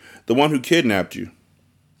jailbird? The one who kidnapped you?"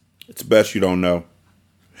 "It's best you don't know."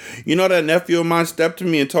 "You know that nephew of mine stepped to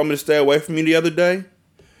me and told me to stay away from you the other day?"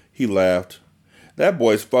 He laughed. "That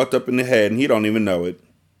boy's fucked up in the head and he don't even know it."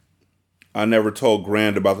 I never told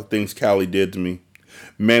Grand about the things Callie did to me,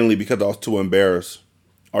 mainly because I was too embarrassed.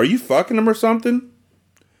 "Are you fucking him or something?"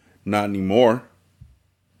 Not anymore.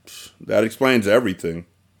 That explains everything.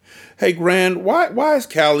 Hey, Gran, why is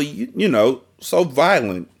Callie, so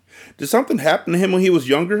violent? Did something happen to him when he was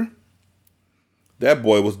younger? That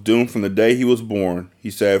boy was doomed from the day he was born,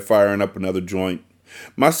 he said, firing up another joint.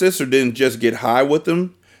 My sister didn't just get high with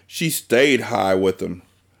him, she stayed high with him.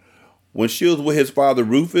 When she was with his father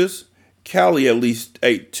Rufus, Callie at least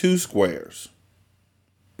ate 2 squares.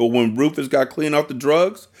 But when Rufus got clean off the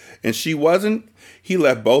drugs, and she wasn't, he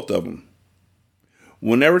left both of them.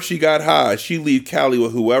 Whenever she got high, she'd leave Callie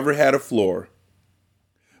with whoever had a floor.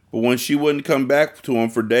 But when she wouldn't come back to him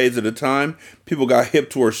for days at a time, people got hip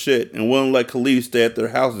to her shit and wouldn't let Khalid stay at their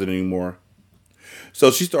houses anymore.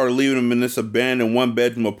 So she started leaving him in this abandoned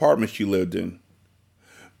 1-bedroom apartment she lived in.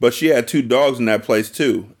 But she had 2 dogs in that place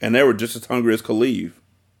too, and they were just as hungry as Khalid.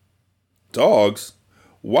 Dogs?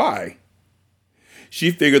 Why? She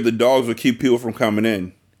figured the dogs would keep people from coming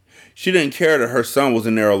in. She didn't care that her son was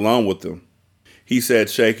in there alone with them. He said,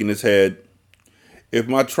 shaking his head, if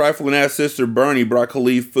my trifling ass sister Bernie brought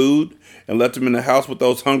Khalid food and left him in the house with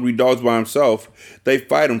those hungry dogs by himself, they'd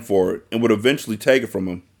fight him for it and would eventually take it from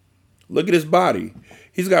him. Look at his body.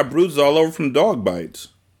 He's got bruises all over from dog bites.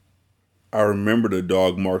 I remember the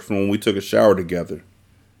dog marks from when we took a shower together.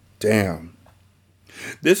 Damn.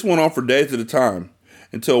 This went on for days at a time,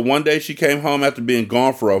 until one day she came home after being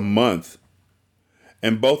gone for a month.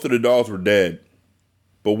 And both of the dogs were dead.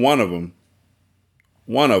 But one of them,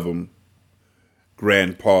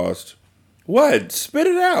 Gran paused. What? Spit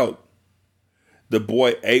it out. The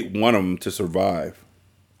boy ate one of them to survive.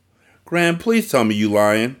 Gran, please tell me you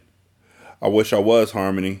lying. I wish I was,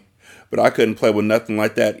 Harmony, but I couldn't play with nothing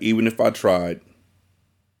like that even if I tried.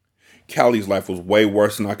 Callie's life was way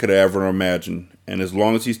worse than I could have ever imagined, and as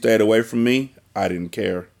long as he stayed away from me, I didn't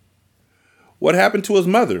care. What happened to his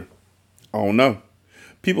mother? I don't know.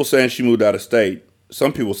 People saying she moved out of state.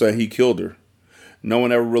 Some people saying he killed her. No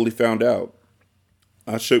one ever really found out.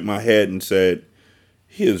 I shook my head and said,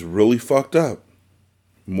 he is really fucked up.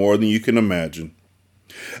 More than you can imagine.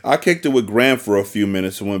 I kicked it with Gran for a few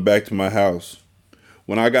minutes and went back to my house.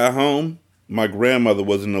 When I got home, my grandmother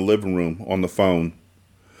was in the living room on the phone.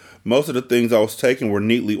 Most of the things I was taking were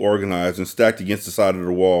neatly organized and stacked against the side of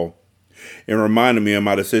the wall. It reminded me of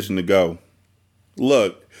my decision to go.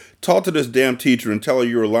 Look, talk to this damn teacher and tell her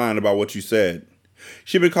you were lying about what you said.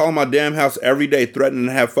 She been calling my damn house every day threatening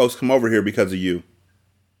to have folks come over here because of you.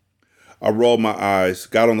 I rolled my eyes,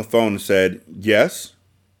 got on the phone and said, yes?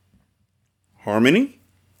 Harmony?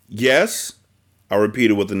 Yes? I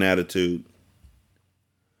repeated with an attitude.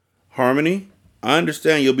 Harmony, I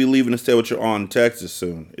understand you'll be leaving to stay with your aunt in Texas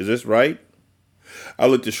soon. Is this right? I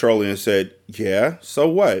looked at Shirley and said, yeah, so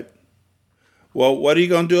what? Well, what are you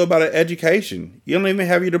going to do about an education? You don't even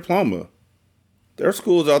have your diploma. There are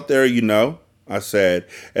schools out there, I said,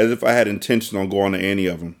 as if I had intention on going to any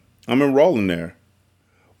of them. I'm enrolling there.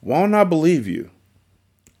 Why don't I believe you?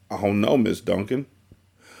 I don't know, Miss Duncan.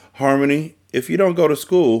 Harmony, if you don't go to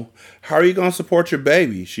school, how are you going to support your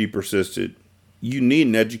baby? She persisted. You need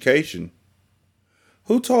an education.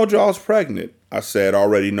 Who told you I was pregnant? I said,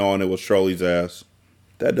 already knowing it was Shirley's ass.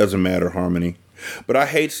 That doesn't matter, Harmony. But I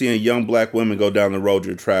hate seeing young black women go down the road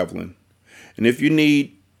you're traveling. And if you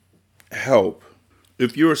need help,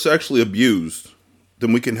 if you are sexually abused,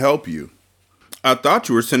 then we can help you. I thought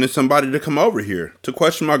you were sending somebody to come over here to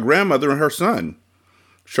question my grandmother and her son.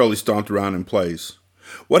 Shirley stomped around in place.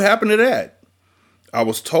 What happened to that? I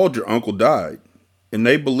was told your uncle died, and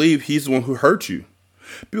they believe he's the one who hurt you.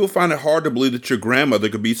 People find it hard to believe that your grandmother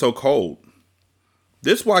could be so cold.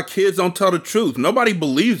 This is why kids don't tell the truth. Nobody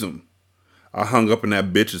believes them. I hung up in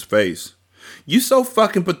that bitch's face. You so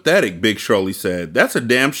fucking pathetic, Big Shirley said. That's a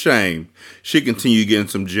damn shame. She continued getting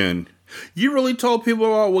some gin. You really told people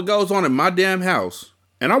about what goes on in my damn house.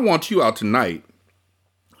 And I want you out tonight.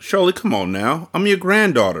 Shirley, come on now. I'm your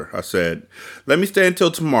granddaughter, I said. Let me stay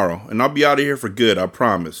until tomorrow, and I'll be out of here for good, I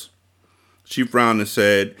promise. She frowned and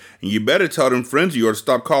said, and you better tell them friends of yours to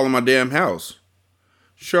stop calling my damn house.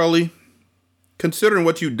 Shirley, considering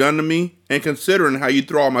what you've done to me, and considering how you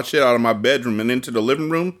throw all my shit out of my bedroom and into the living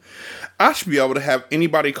room, I should be able to have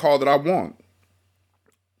anybody call that I want.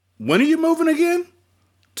 When are you moving again?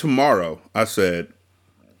 Tomorrow, I said.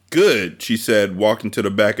 Good, she said, walking to the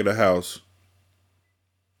back of the house.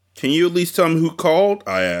 Can you at least tell me who called?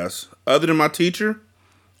 I asked. Other than my teacher?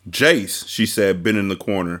 Jace, she said, bending in the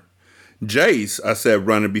corner. Jace, I said,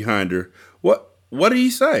 running behind her. What did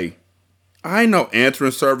he say? I ain't no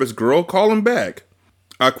answering service girl. Call him back.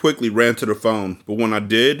 I quickly ran to the phone, but when I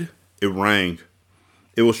did, it rang.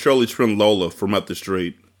 It was Shirley's friend Lola from up the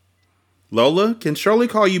street. Lola, can Shirley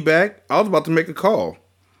call you back? I was about to make a call.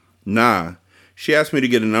 Nah, She asked me to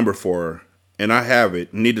get a number for her, and I have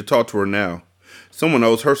it and need to talk to her now. Someone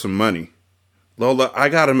owes her some money. Lola, I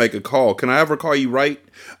gotta make a call. Can I ever call you right?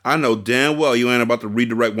 I know damn well you ain't about to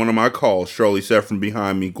redirect one of my calls, Shirley said from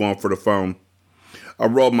behind me, going for the phone. I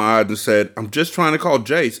rolled my eyes and said, I'm just trying to call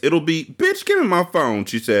Jace. It'll be, bitch, give me my phone,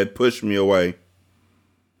 she said, pushing me away.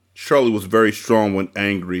 Shirley was very strong when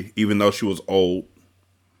angry, even though she was old.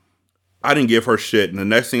 I didn't give her shit, and the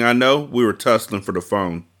next thing I know, we were tussling for the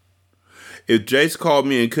phone. If Jace called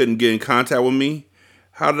me and couldn't get in contact with me,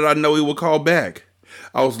 how did I know he would call back?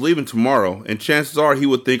 I was leaving tomorrow, and chances are he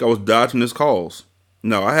would think I was dodging his calls.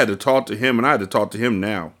 No, I had to talk to him, and I had to talk to him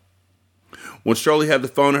now. When Shirley had the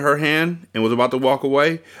phone in her hand and was about to walk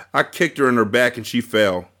away, I kicked her in her back and she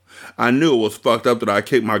fell. I knew it was fucked up that I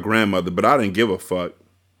kicked my grandmother, but I didn't give a fuck.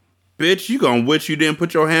 Bitch, you gonna wish you didn't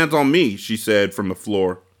put your hands on me, she said from the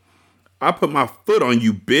floor. I put my foot on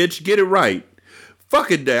you, bitch. Get it right.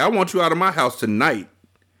 Fuck it, Dad. I want you out of my house tonight.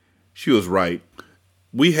 She was right.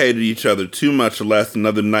 We hated each other too much to last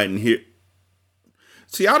another night in here.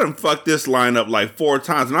 See, I done fucked this line up like 4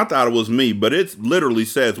 times, and I thought it was me, but it literally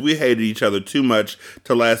says we hated each other too much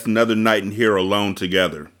to last another night in here alone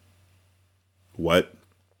together. What?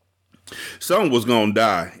 Someone was gonna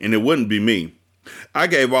die, and it wouldn't be me. I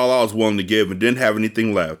gave all I was willing to give and didn't have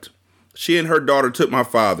anything left. She and her daughter took my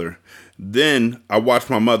father. Then I watched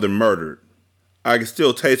my mother murdered. I could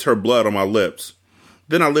still taste her blood on my lips.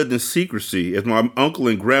 Then I lived in secrecy as my uncle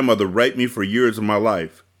and grandmother raped me for years of my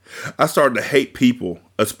life. I started to hate people,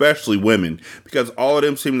 especially women, because all of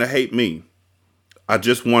them seemed to hate me. I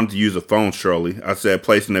just wanted to use a phone, Shirley, I said,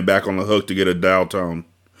 placing it back on the hook to get a dial tone.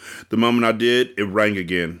 The moment I did, it rang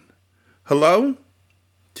again. Hello?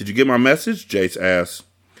 Did you get my message? Jace asked.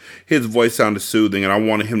 His voice sounded soothing, and I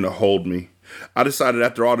wanted him to hold me. I decided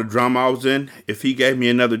after all the drama I was in, if he gave me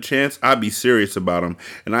another chance, I'd be serious about him,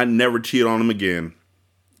 and I'd never cheat on him again.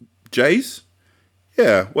 Jace?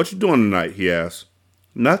 Yeah, what you doing tonight? He asked.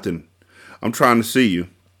 Nothing. I'm trying to see you.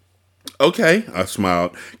 Okay, I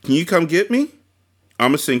smiled. Can you come get me? I'm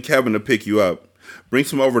gonna send Kevin to pick you up. Bring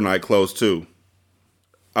some overnight clothes, too.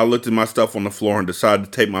 I looked at my stuff on the floor and decided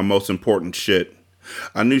to take my most important shit.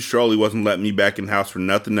 I knew Shirley wasn't letting me back in the house for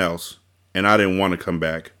nothing else, and I didn't want to come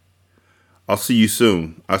back. I'll see you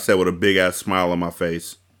soon, I said with a big-ass smile on my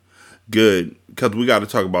face. Good, because we got to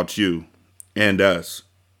talk about you. And us.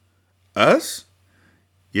 Us?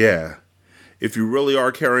 Yeah. If you really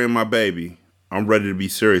are carrying my baby, I'm ready to be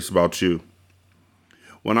serious about you.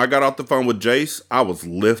 When I got off the phone with Jace, I was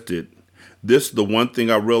lifted. This is the one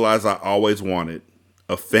thing I realized I always wanted.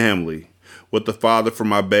 A family. With the father for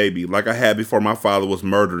my baby, like I had before my father was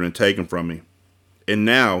murdered and taken from me. And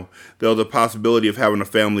now, there was a possibility of having a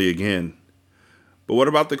family again. But what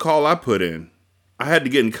about the call I put in? I had to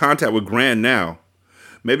get in contact with Gran now.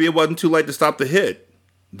 Maybe it wasn't too late to stop the hit.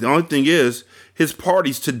 The only thing is, his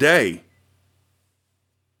party's today.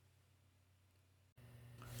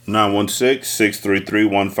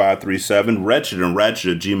 916-633-1537, Wretched and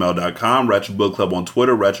Ratchet at gmail.com, Ratchet Book Club on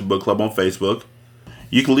Twitter, Ratchet Book Club on Facebook.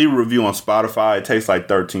 You can leave a review on Spotify. It takes like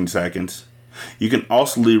 13 seconds. You can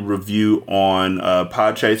also leave a review on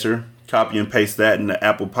Podchaser. Copy and paste that in the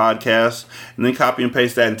Apple Podcasts, and then copy and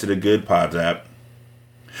paste that into the Good Pods app.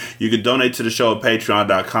 You can donate to the show at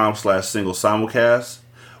patreon.com/single simulcast.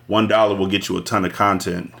 $1 will get you a ton of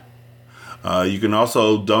content. You can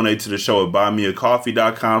also donate to the show at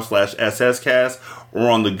buymeacoffee.com/sscast or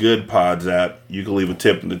on the Good Pods app. You can leave a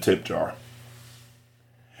tip in the tip jar.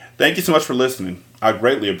 Thank you so much for listening. I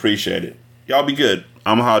greatly appreciate it. Y'all be good.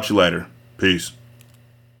 I'm gonna holler at you later. Peace.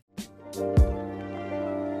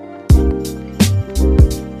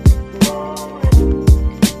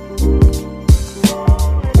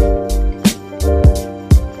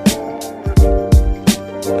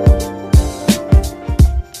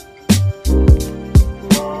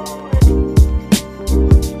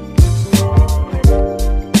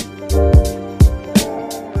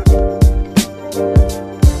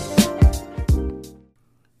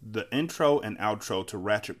 The intro and outro to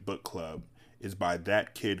Ratchet Book Club is by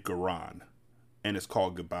That Kid Garan, and it's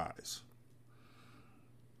called Goodbyes.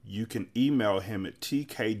 You can email him at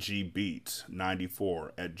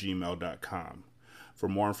tkgbeats94@gmail.com for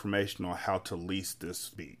more information on how to lease this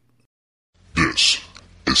beat. This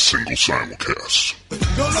is Single Simulcast.